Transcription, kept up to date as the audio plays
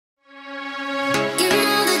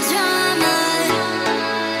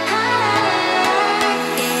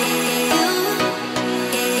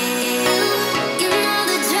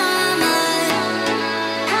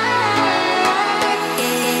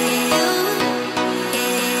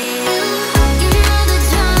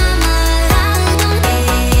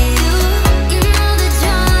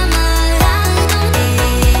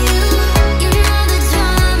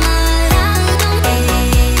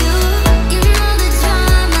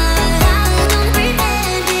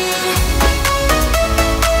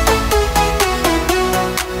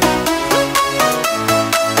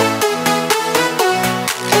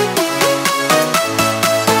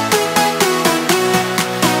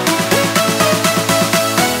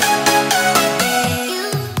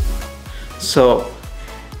So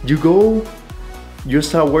you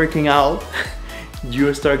start working out,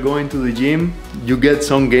 you start going to the gym, you get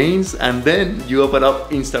some gains, and then you open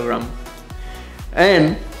up Instagram.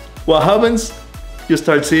 And what happens? You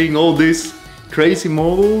start seeing all these crazy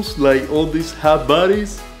models, like all these hot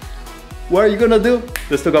bodies. What are you gonna do?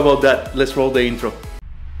 Let's talk about that. Let's roll the intro.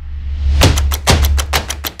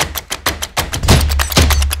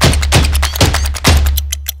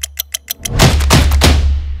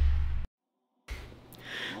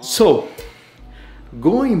 So,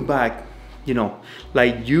 going back, you know,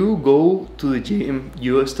 like you go to the gym,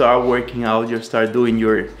 you start working out, you start doing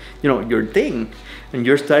your, your thing, and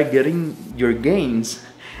you start getting your gains.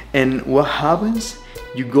 And what happens?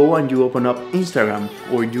 You go and you open up Instagram,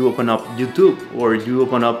 or you open up YouTube, or you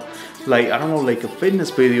open up, like, I don't know, like a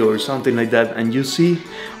fitness video or something like that, and you see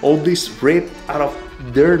all these ripped out of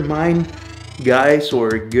their mind guys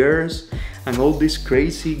or girls, and all these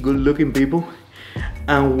crazy good looking people.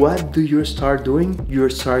 And what do you start doing? You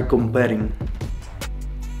start comparing.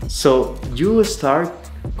 So you start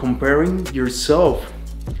comparing yourself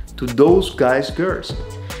to those guys, girls.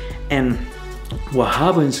 And what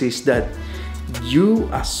happens is that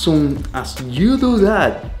as soon as you do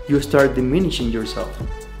that, you start diminishing yourself.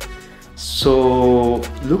 So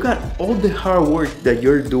look at all the hard work that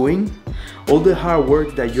you're doing, all the hard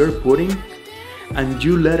work that you're putting, and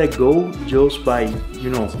you let it go just by,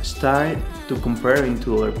 start to comparing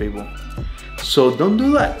to other people. So don't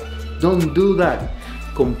do that. Don't do that.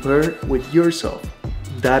 Compare with yourself.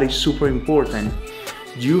 That is super important.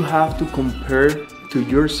 You have to compare to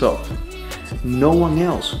yourself, no one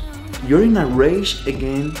else. You're in a race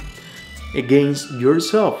against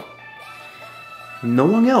yourself, no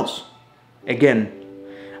one else. Again,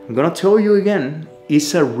 I'm gonna tell you again,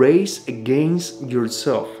 it's a race against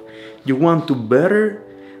yourself. You want to better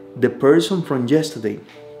the person from yesterday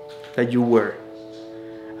that you were,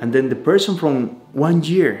 and then the person from 1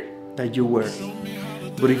 year that you were.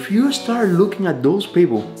 But if you start looking at those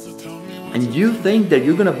people and you think that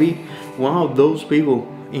you're gonna be one of those people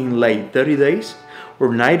in like 30 days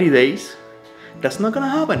or 90 days, that's not gonna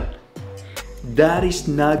happen. That is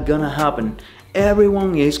not gonna happen.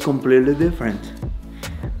 Everyone is completely different.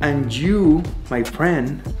 And you, my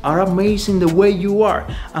friend, are amazing the way you are.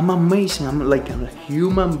 I'm amazing. I'm like a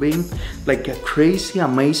human being, like a crazy,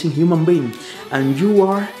 amazing human being. And you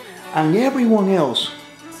are, and everyone else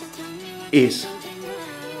is.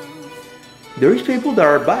 There is people that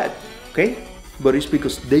are bad, okay? But it's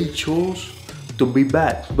because they chose to be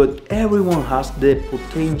bad. But everyone has the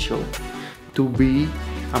potential to be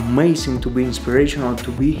amazing, to be inspirational,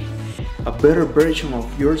 to be a better version of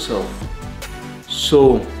yourself.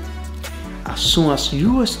 So, as soon as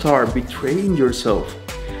you start betraying yourself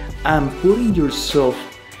and putting yourself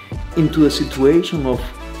into the situation of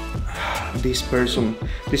this person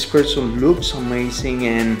looks amazing,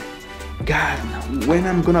 and God, when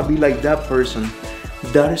I'm gonna be like that person,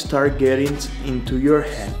 that start getting into your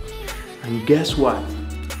head. And guess what?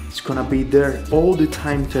 It's gonna be there all the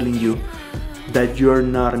time telling you that you're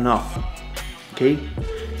not enough, okay?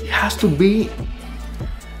 It has to be,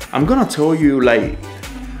 I'm gonna tell you, like,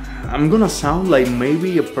 I'm gonna sound like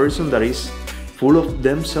maybe a person that is full of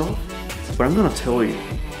themselves, but I'm gonna tell you,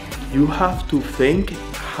 you have to think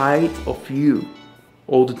high of you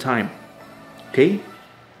all the time, okay?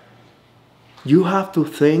 You have to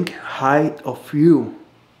think high of you,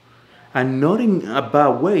 and not in a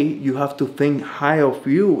bad way. You have to think high of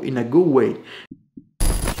you in a good way.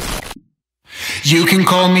 You can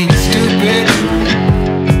call me stupid,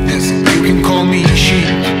 yes, you can call me sheep.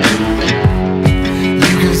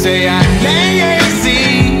 You can say I'm lazy,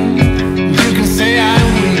 you can say I'm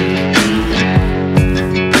weak.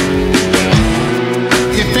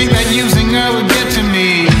 You think that using her will get to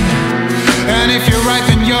me, and if you're right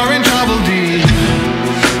then you're in trouble deep.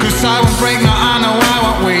 'Cause I won't break, no I know I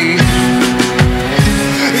won't wait.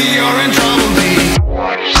 You're in trouble deep.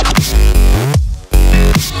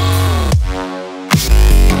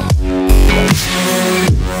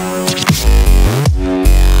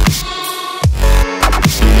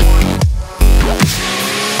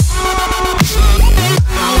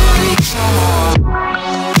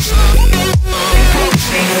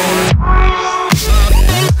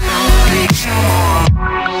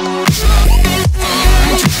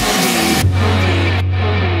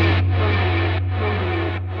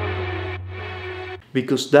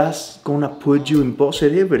 Because that's gonna put you in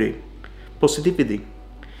positivity.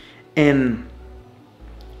 And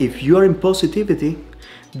if you are in positivity,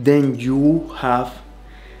 then you have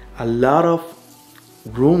a lot of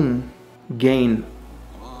room gain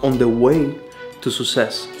on the way to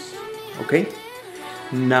success. Okay?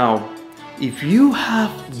 Now, if you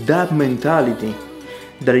have that mentality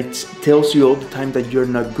that it tells you all the time that you're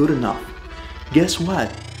not good enough, guess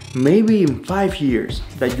what? Maybe in 5 years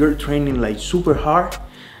that you're training like super hard,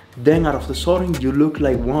 then out of the sudden you look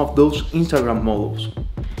like one of those Instagram models.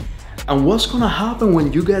 And what's gonna happen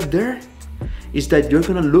when you get there is that you're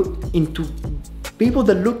gonna look into people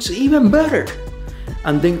that looks even better.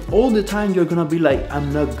 And then all the time you're gonna be like,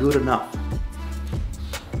 I'm not good enough.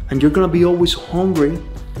 And you're gonna be always hungry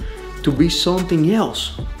to be something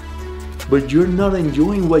else. But you're not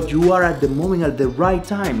enjoying what you are at the moment at the right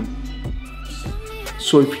time.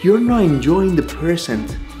 So if you're not enjoying the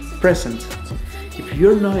present, if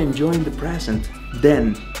you're not enjoying the present,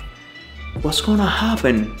 then what's gonna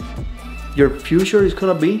happen? Your future is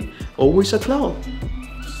gonna be always a cloud.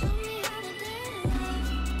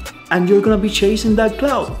 And you're gonna be chasing that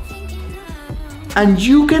cloud. And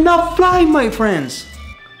you cannot fly, my friends.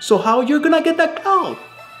 So how you're gonna get that cloud?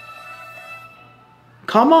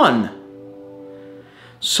 Come on.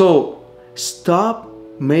 So stop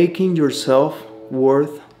making yourself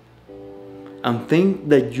worth and think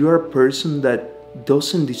that you're a person that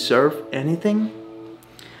doesn't deserve anything,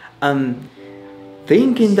 and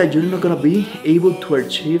thinking that you're not gonna be able to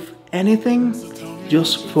achieve anything.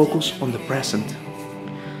 Just focus on the present.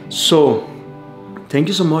 So thank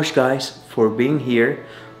you so much, guys, for being here,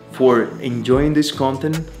 for enjoying this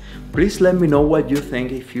content. Please let me know what you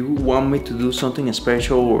think. If you want me to do something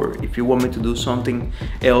special, or if you want me to do something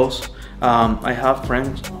else. I have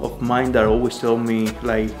friends of mine that always tell me,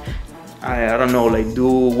 like, I don't know, like, do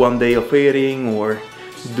 1 day of eating, or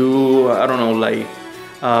do, I don't know, like,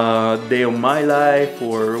 day of my life,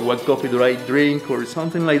 or what coffee do I drink, or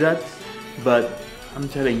something like that. But I'm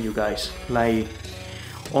telling you guys, like,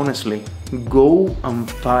 honestly, go and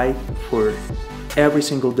fight for every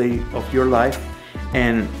single day of your life.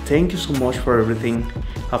 And thank you so much for everything.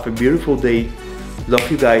 Have a beautiful day. Love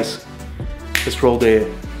you guys. Let's roll the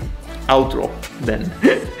outro then.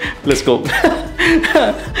 Let's go.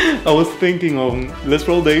 I was thinking of let's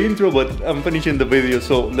roll the intro, but I'm finishing the video,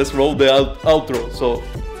 so let's roll the outro. So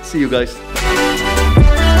see you guys.